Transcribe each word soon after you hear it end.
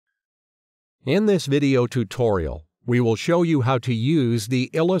In this video tutorial, we will show you how to use the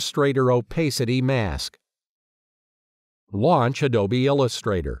Illustrator Opacity mask. Launch Adobe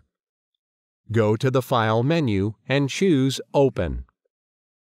Illustrator. Go to the File menu and choose Open.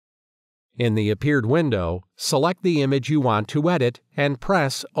 In the appeared window, select the image you want to edit and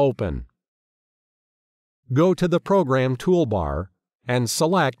press Open. Go to the Program toolbar and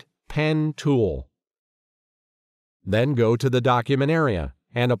select Pen Tool. Then go to the document area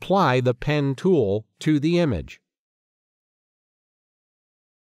and apply the pen tool to the image.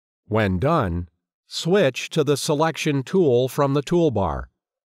 When done, switch to the Selection tool from the toolbar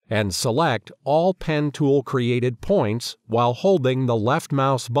and select all pen tool created points while holding the left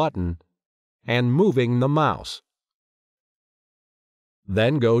mouse button and moving the mouse.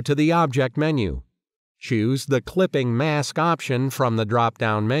 Then go to the Object menu, choose the Clipping Mask option from the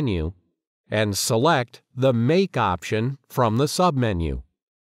drop-down menu, and select the Make option from the submenu.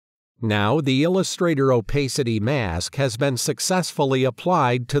 Now the Illustrator Opacity mask has been successfully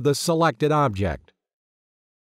applied to the selected object.